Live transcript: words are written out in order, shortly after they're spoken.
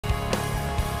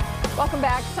Welcome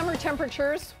back. Summer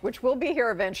temperatures, which will be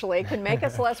here eventually, can make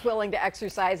us less willing to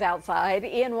exercise outside.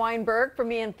 Ian Weinberg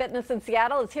from Ian Fitness in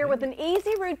Seattle is here with an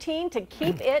easy routine to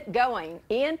keep it going.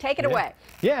 Ian, take it away.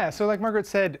 Yeah, so like Margaret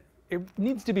said, it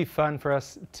needs to be fun for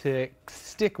us to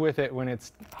stick with it when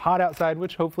it's hot outside,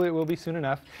 which hopefully it will be soon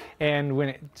enough, and when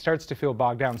it starts to feel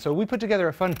bogged down. So we put together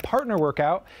a fun partner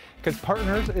workout because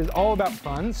partners is all about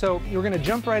fun. So you're going to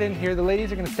jump right in here. The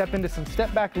ladies are going to step into some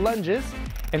step back lunges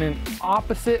and an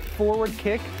opposite forward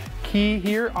kick. Key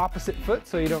here, opposite foot,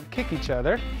 so you don't kick each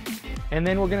other. And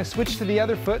then we're going to switch to the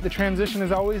other foot. The transition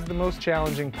is always the most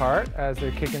challenging part as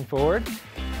they're kicking forward.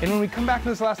 And when we come back to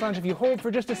this last lunge, if you hold for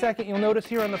just a second, you'll notice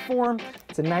here on the form,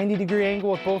 it's a 90-degree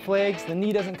angle with both legs. The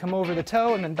knee doesn't come over the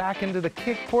toe, and then back into the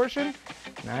kick portion.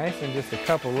 Nice, and just a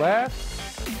couple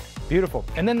left. Beautiful.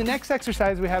 And then the next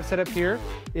exercise we have set up here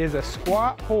is a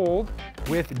squat hold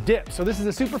with dip. So this is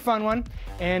a super fun one.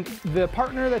 And the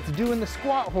partner that's doing the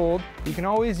squat hold, you can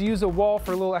always use a wall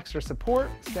for a little extra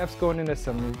support. Steph's going into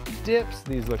some dips.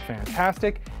 These look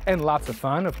fantastic and lots of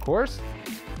fun, of course.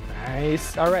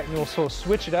 Nice. All right, and we'll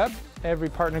switch it up. Every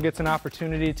partner gets an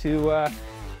opportunity to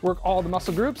work all the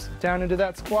muscle groups. Down into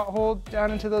that squat hold,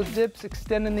 down into those dips,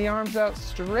 extending the arms out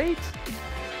straight.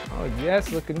 Oh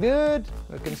yes, looking good,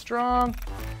 looking strong.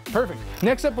 Perfect.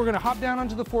 Next up, we're gonna hop down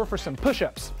onto the floor for some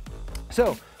push-ups.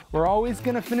 So we're always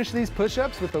gonna finish these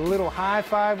push-ups with a little high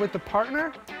five with the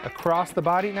partner across the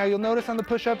body. Now you'll notice on the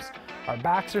push-ups, our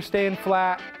backs are staying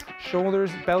flat,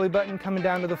 shoulders, belly button coming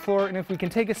down to the floor. And if we can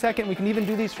take a second, we can even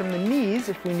do these from the knees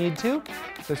if we need to.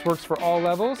 This works for all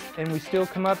levels. And we still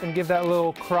come up and give that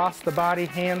little cross the body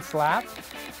hand slap.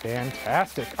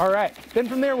 Fantastic. All right, then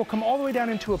from there, we'll come all the way down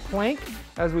into a plank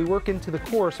as we work into the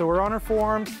core. So we're on our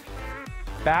forearms,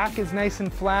 back is nice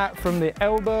and flat from the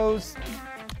elbows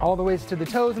all the ways to the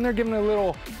toes, and they're giving a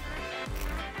little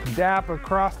dap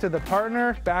across to the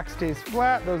partner. Back stays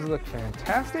flat. Those look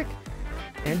fantastic.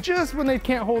 And just when they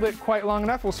can't hold it quite long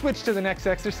enough, we'll switch to the next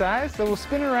exercise. So we'll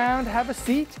spin around, have a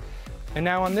seat. And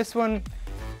now on this one,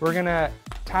 we're gonna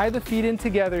tie the feet in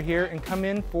together here and come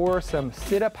in for some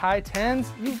sit-up high 10s.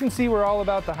 You can see we're all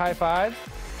about the high fives,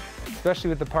 especially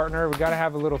with the partner. We gotta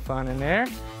have a little fun in there.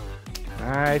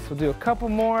 Nice, we'll do a couple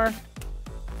more.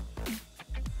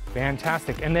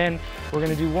 Fantastic. And then we're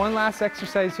gonna do one last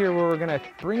exercise here where we're gonna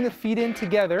bring the feet in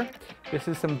together. This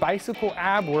is some bicycle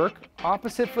ab work.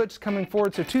 Opposite foot's coming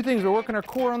forward. So two things, we're working our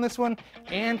core on this one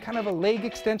and kind of a leg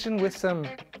extension with some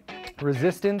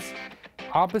resistance.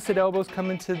 Opposite elbows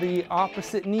coming to the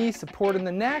opposite knee, supporting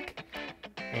the neck.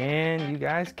 And you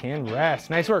guys can rest.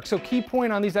 Nice work. So key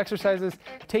point on these exercises,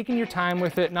 taking your time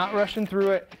with it, not rushing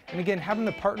through it. And again, having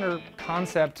the partner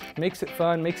concept makes it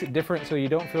fun, makes it different so you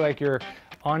don't feel like you're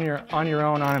on your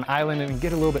own on an island and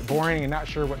get a little bit boring and not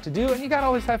sure what to do. And you got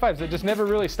all these high fives that just never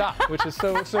really stop, which is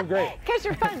so great. Because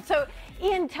you're fun. So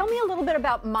Ian, tell me a little bit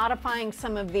about modifying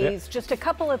some of these, just a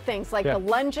couple of things like the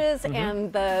lunges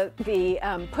and the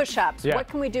push-ups. What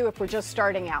can we do if we're just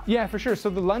starting out? Yeah, for sure. So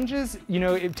the lunges, you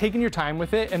know, taking your time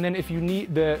with it, and then if you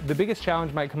need, the biggest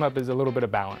challenge might come up is a little bit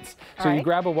of balance. So you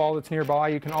grab a wall that's nearby.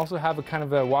 You can also have a kind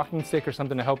of a walking stick or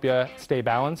something to help you stay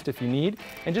balanced if you need,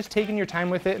 and just taking your time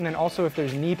with it. And then also if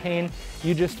there's knee pain,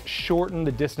 you just shorten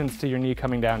the distance to your knee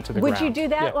coming down to the ground. Would you do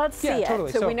that? Let's see it.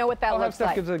 Totally. So we know what that looks like.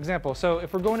 I'll have Steph give an example. So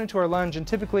if we're going into our lunge, and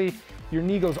typically your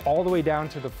knee goes all the way down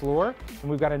to the floor,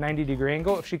 and we've got a 90-degree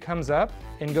angle. If she comes up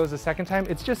and goes a second time,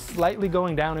 it's just slightly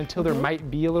going down until there might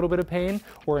be a little bit of pain,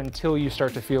 or until you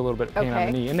start to feel a little bit of pain on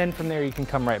the knee. And then from there, you can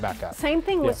come right back up. Same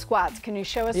thing with squats. Can you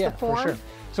show us the form? For sure.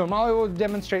 So Molly will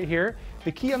demonstrate here.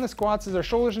 The key on the squats is our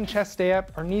shoulders and chest stay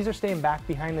up, our knees are staying back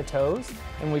behind the toes,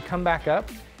 and we come back up.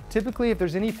 Typically, if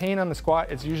there's any pain on the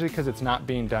squat, it's usually because it's not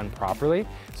being done properly.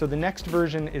 So the next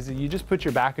version is that you just put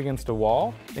your back against a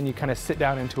wall and you kind of sit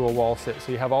down into a wall sit.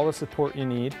 So you have all the support you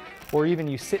need, or even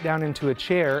you sit down into a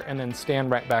chair and then stand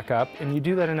right back up. And you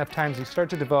do that enough times, you start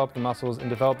to develop the muscles and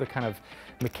develop the kind of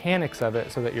mechanics of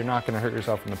it so that you're not going to hurt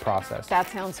yourself in the process. That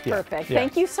sounds perfect.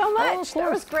 Thank you so much.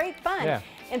 That was great fun.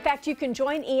 In fact, you can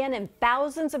join Ian and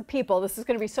thousands of people. This is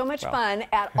going to be so much fun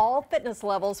at all fitness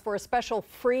levels for a special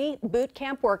free boot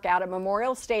camp workout at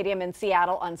Memorial Stadium in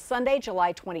Seattle on Sunday,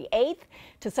 July 28th.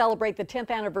 To celebrate the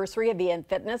 10th anniversary of Ian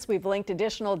Fitness, we've linked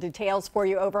additional details for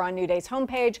you over on New Day's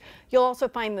homepage. You'll also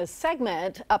find this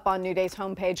segment up on New Day's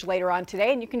homepage later on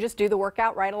today, and you can just do the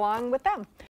workout right along with them.